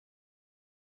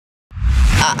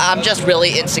I'm just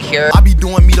really insecure. I be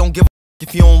doing me, don't give a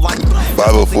if you don't like it.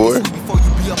 504.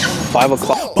 5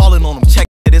 o'clock. Balling on them, check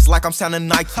it, it's like I'm sounding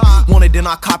Nike. Want it, then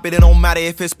I cop it, it don't matter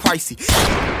if it's pricey.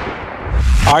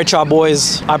 All right, y'all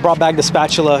boys, I brought back the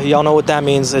spatula. Y'all know what that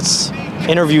means. It's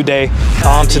interview day.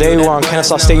 Today we're on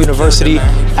Kennesaw State University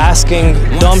asking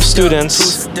dumb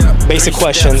students basic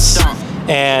questions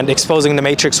and exposing the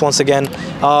matrix once again.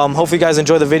 Hopefully you guys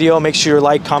enjoy the video. Make sure you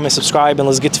like, comment, subscribe, and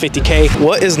let's get to 50K.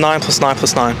 What is 9 plus 9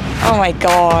 plus 9? Oh my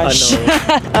gosh.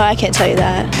 Oh, I can't tell you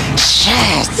that.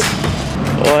 Shit.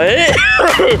 What?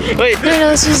 Wait. I don't know,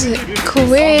 this is a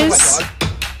quiz.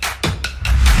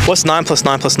 What's 9 plus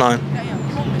 9 plus 9?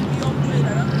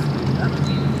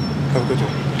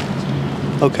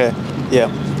 Okay, yeah.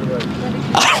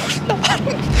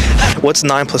 What's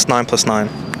 9 plus 9 plus 9?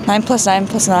 9 plus 9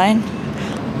 plus 9?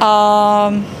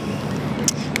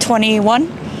 21?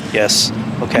 Yes,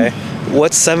 okay.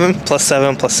 What's 7 plus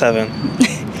 7 plus 7?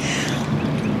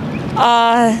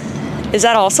 Is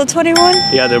that also 21?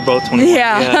 Yeah, they're both 21.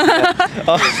 Yeah.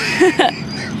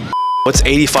 What's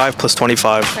 85 plus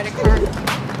 25?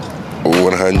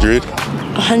 100.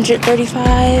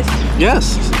 135.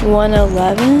 Yes.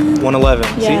 111. 111.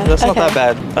 Yeah, See, that's not that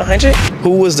bad. 100?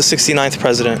 Who was the 69th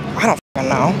president? I don't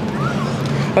know.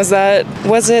 Was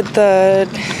it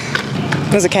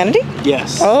Kennedy?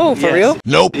 Yes. Oh, for real?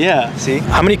 Nope. Yeah, see?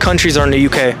 How many countries are in the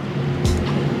UK?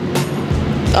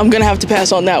 I'm gonna have to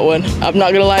pass on that one. I'm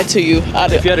not gonna lie to you.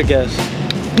 If you had a guess.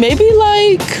 Maybe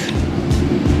like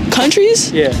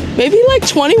countries? Yeah. Maybe like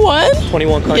 21?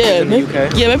 21 countries in the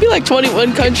UK? Yeah, maybe like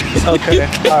 21 countries. Okay,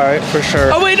 all right, for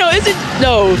sure. Oh wait, no, is it?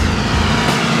 No.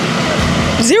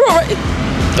 0, right?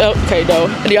 Oh, okay, no.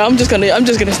 Yeah, I'm just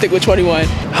gonna stick with 21.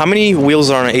 How many wheels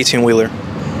are on an 18-wheeler?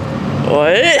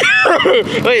 What?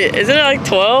 Wait, isn't it like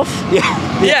 12? Yeah.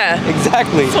 Yeah.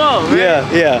 Exactly. 12, right?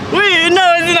 Yeah. Wait,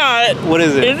 no, it's not. What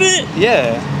is it? Is it?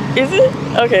 Yeah. Is it?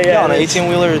 Okay, yeah. Yeah, on an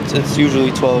 18-wheeler, it's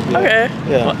usually 12. Yeah. Okay.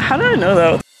 Yeah. Well, how do I know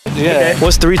that? Yeah. Okay.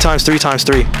 What's 3 times 3 times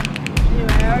 3?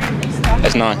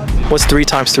 That's 9. What's 3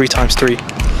 times 3 times 3?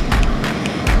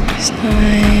 It's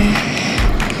 9.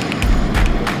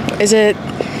 Is it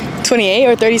 28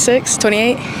 or 36?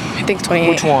 28? I think 28.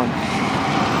 Which one?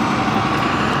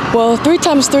 Well, 3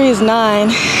 times 3 is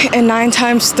 9, and 9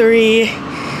 times 3, I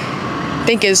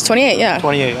think is 28, yeah.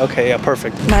 28, okay, yeah,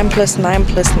 perfect. 9 plus 9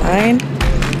 plus 9.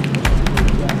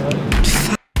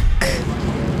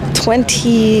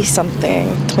 20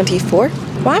 something. 24?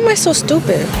 Why am I so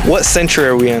stupid? What century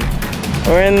are we in?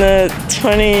 We're in the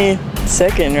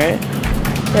 22nd, right?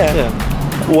 Yeah.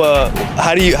 Well,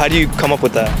 how do you come up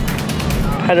with that?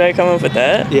 How do I come up with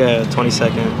that? Yeah,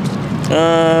 22nd.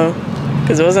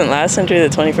 Because it wasn't last century, the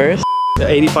 21st.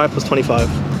 85 plus 25.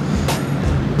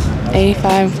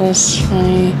 85 plus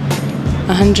 20.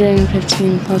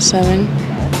 115 plus 7.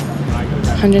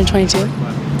 122.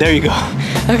 There you go.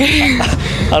 Okay.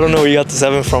 I don't know where you got the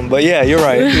 7 from, but yeah, you're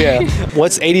right. Yeah.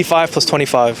 What's 85 plus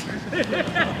 25?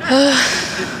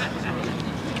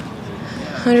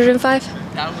 105.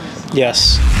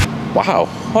 Yes. Wow.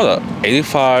 Hold up.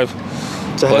 85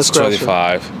 It's a head plus scratcher.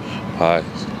 25.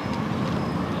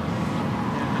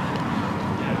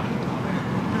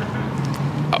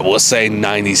 I will say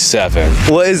 97.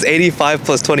 What is 85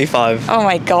 plus 25? Oh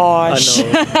my gosh. I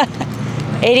know.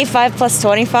 85 plus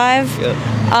 25? Yeah.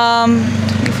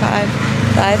 25,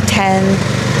 5, 10, 8,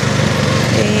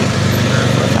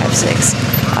 4, 5, 6.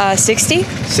 60?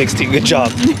 60. Good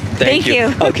job. Thank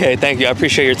you. Okay, thank you. I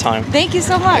appreciate your time. Thank you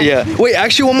so much. Yeah. Wait,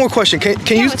 actually, one more question. Can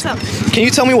you what's up? Can you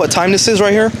tell me what time this is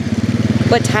right here?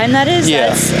 What time that is? Yeah.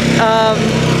 That's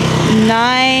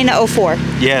 9:04.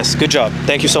 Yes. Good job.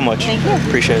 Thank you so much. Thank you.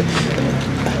 Appreciate it.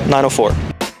 9:04.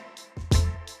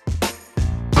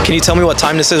 Can you tell me what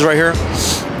time this is right here?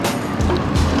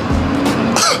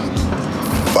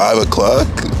 5 o'clock.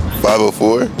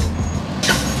 5:04.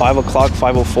 5 o'clock.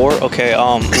 5:04. Okay.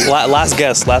 Last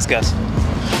guess.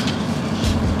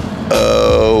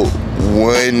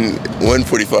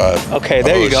 1:45. Okay.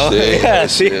 There you go. Shit. Yeah. Oh,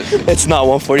 See, shit. it's not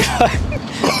 1:45.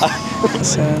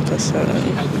 7 plus 7.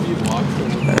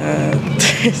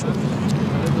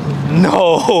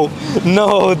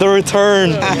 No, the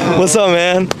return. What's up,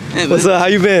 man? What's up? How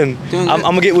you been? I'm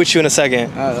gonna get with you in a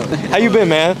second. How you been,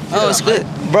 man? Oh, it's good.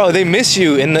 Bro, they miss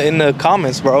you in the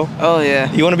comments, bro. Oh,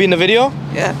 yeah. You wanna be in the video?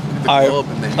 Yeah. All right.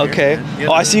 Okay.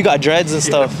 Oh, I see you got dreads and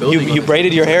stuff. You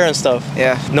braided your hair and stuff.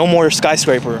 Yeah. No more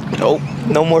skyscraper. Nope.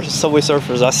 No more Subway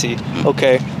Surfers. I see.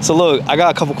 Okay. So look, I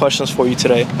got a couple questions for you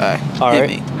today. All All right. right.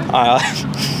 Hit me. All right.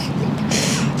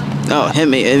 No, hit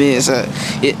me. I mean, it's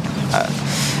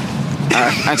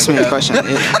ask me a question.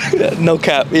 No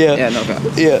cap. Yeah. Yeah, no cap.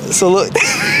 Yeah. So look.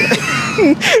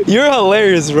 You're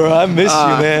hilarious, bro. I miss you,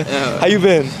 man. Yeah. How you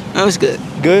been? That was good.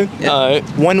 Good?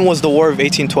 When was the War of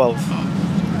 1812?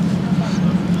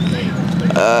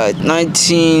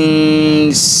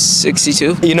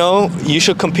 1962. You know, you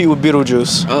should compete with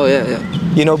Beetlejuice. Oh, yeah, yeah.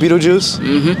 You know Beetlejuice?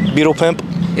 Mm-hmm. Beetle Pimp?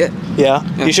 Yeah. Yeah?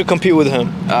 You should compete with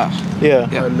him. Yeah. Yeah.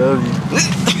 I love you.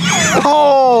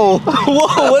 Oh!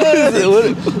 Whoa, what is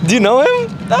it? Do you know him?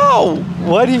 No.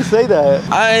 Why do you say that?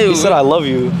 He said I love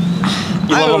you.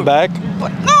 You love him back?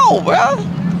 No, bro.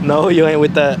 No, you ain't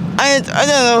with that. I didn't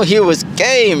know he was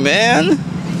gay, man.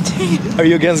 Are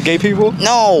you against gay people?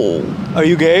 No. Are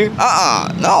you gay?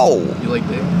 No. You like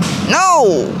that?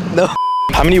 No. No.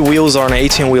 How many wheels are on an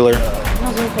 18-wheeler?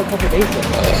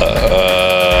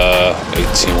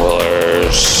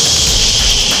 18-wheelers.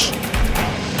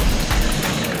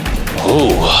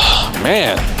 Ooh,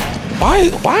 man.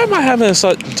 Why am I having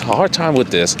such a hard time with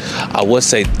this? I would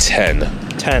say 10.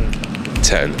 10.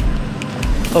 10.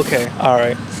 Okay, all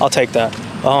right. I'll take that.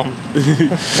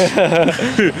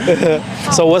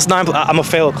 So what's 9? I'm gonna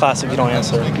fail a class if you don't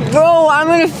answer. Bro, I'm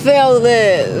gonna fail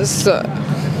this.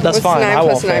 That's What's fine. 9 I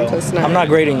won't plus 9 fail. plus 9? I'm not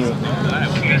grading you.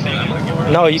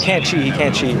 No, you can't cheat. You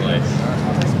can't cheat.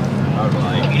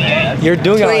 You're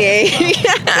doing it.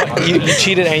 28. You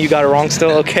cheated and you got it wrong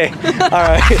still? Okay. All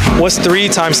right. What's 3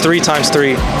 times 3 times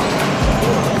 3? 12.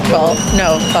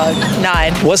 No, fuck.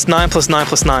 9. What's 9 plus 9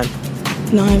 plus 9?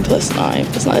 9 plus 9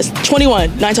 plus 9 is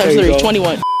 21. 9 times There you 3, go.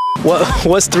 21.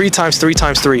 What's 3 times 3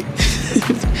 times 3?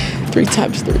 3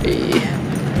 times 3.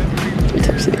 3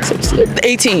 times 6.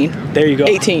 18. There you go.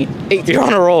 18. You're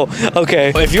on a roll.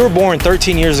 Okay. If you were born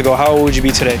 13 years ago, how old would you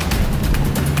be today?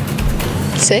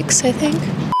 6, I think.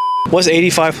 What's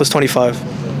 85 plus 25?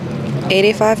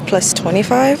 85 plus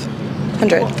 25?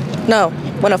 100. No,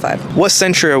 105. What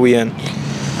century are we in?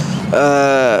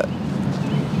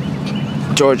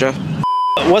 Georgia.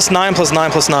 What's 9 plus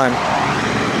 9 plus 9?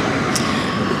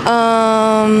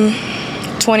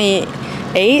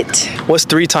 28. What's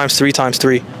 3 times 3 times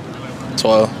 3?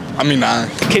 12. I mean 9.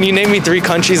 Can you name me 3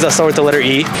 countries that start with the letter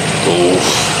E? Ooh,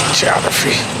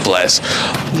 geography. Bless.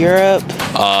 Europe.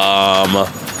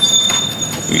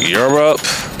 Europe.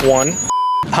 1.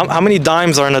 How many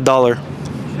dimes are in a dollar?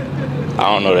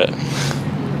 I don't know that.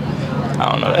 I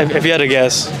don't know that. If you had to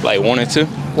guess. Like 1 and 2?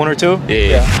 1 or 2?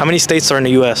 Yeah. How many states are in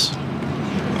the U.S.?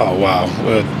 Oh, wow.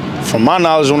 From my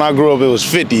knowledge, when I grew up, it was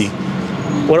 50.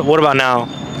 What about now?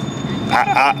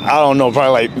 I don't know,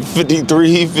 probably like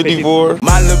 53, 54.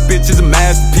 My little bitch is a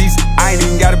masterpiece. I ain't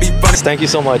even gotta be funny. Thank you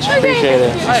so much. Appreciate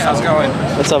it. Hi, how's it going?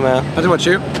 What's up, man? Nothing about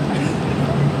you.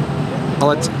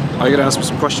 Are you gonna ask me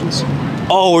some questions?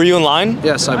 Oh, were you in line?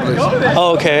 Yes, I believe.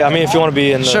 Oh, okay. I mean, if you want to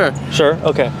be in the... Sure. Sure?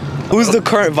 Okay. Who's the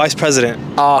current vice president?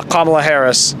 Kamala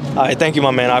Harris. All right, thank you,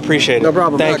 my man. I appreciate it. No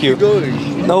problem. Thank you.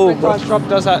 No, Trump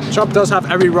does have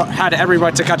every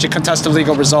right to actually contest the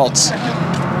legal results.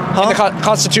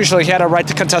 Constitutionally, he had a right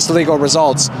to contest the legal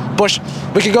results.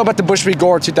 We could go back to Bush v.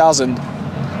 Gore 2000.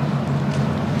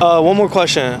 one more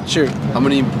question. Shoot. How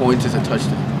many points is a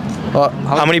touchdown?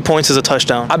 How many points is a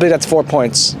touchdown? I believe that's 4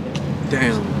 points.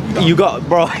 Damn. You got,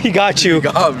 bro. He got you.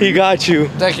 He got you.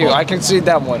 Thank you. I concede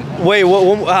that one. Wait,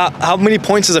 how many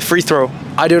points is a free throw?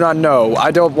 I do not know.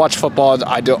 I don't watch football.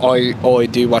 I only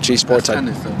do watch esports.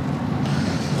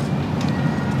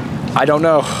 I don't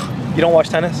know. You don't watch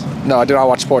tennis? No, I do not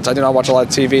watch sports. I do not watch a lot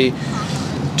of TV.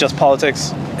 Just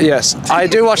politics? Yes. I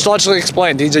do watch Logically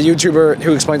Explained. He's a YouTuber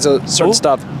who explains certain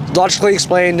stuff. Logically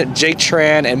Explained, Jake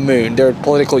Tran, and Moon. They're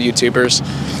political YouTubers.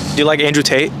 Do you like Andrew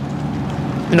Tate?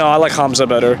 No, I like Hamza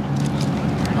better.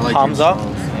 Hamza?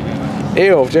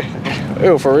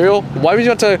 Ew, for real? Why would you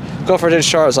want to go for Jay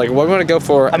Charles? Like, what do you want to go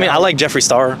for? I mean, I like Jeffree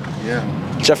Star. Yeah.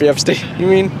 Jeffrey Epstein, you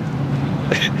mean?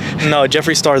 No,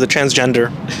 Jeffree Star, the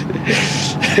transgender.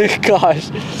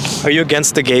 Gosh. Are you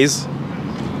against the gays?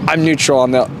 I'm neutral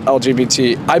on the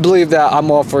LGBT. I believe that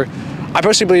I'm all for... I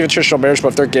personally believe in traditional marriage, but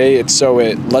if they're gay,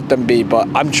 let them be. But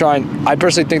I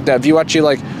personally think that if you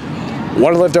actually,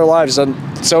 want to live their lives, then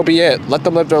so be it. Let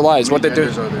them live their lives. What they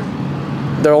do...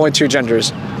 There are only 2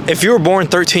 genders. If you were born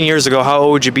 13 years ago, how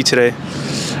old would you be today?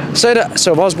 So if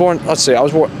I was born, let's see,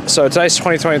 so today's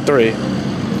 2023,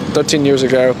 13 years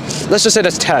ago. Let's just say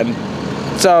that's 10.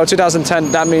 So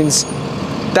 2010, that means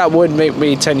that would make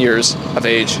me 10 years of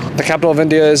age. The capital of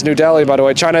India is New Delhi, by the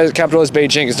way. China's capital is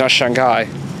Beijing, it's not Shanghai.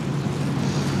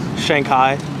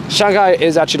 Shanghai? Shanghai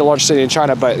is actually the largest city in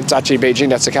China, but it's actually Beijing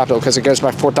that's the capital because it goes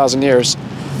back 4,000 years.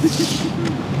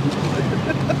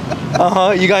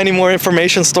 You got any more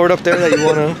information stored up there that you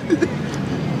want to...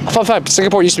 Fun fact,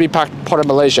 Singapore used to be part of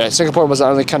Malaysia. Singapore was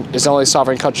the only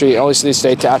sovereign country, only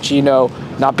city-state to actually,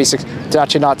 not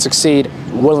succeed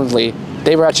willingly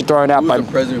They were actually thrown out Who by. was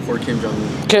the president for Kim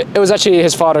Jong-un? It was actually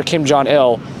his father, Kim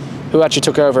Jong-il, who actually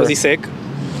took over. Was he sick?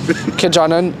 Kim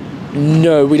Jong-un?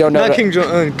 No, we don't know. Not that. Kim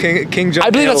Jong-un. King Jong. I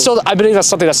believe that's still. I believe that's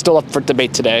something that's still up for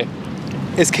debate today.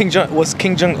 Was King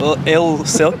Jong-il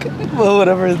silk? Well,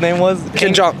 whatever his name was.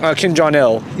 Kim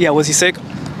Jong-il. Yeah, was he sick?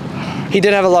 He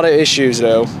did have a lot of issues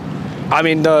though. I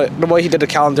mean, the way he did the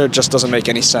calendar just doesn't make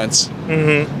any sense.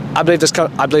 Mm-hmm.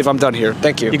 I believe I'm done here.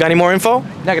 Thank you. You got any more info?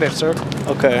 Negative, sir.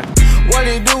 Okay. What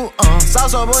it do?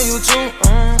 Sauce up on you too.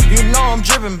 You know I'm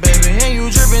dripping, baby, and you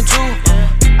dripping too.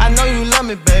 I know you love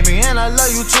me, baby, and I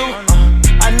love you too.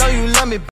 I know you love me.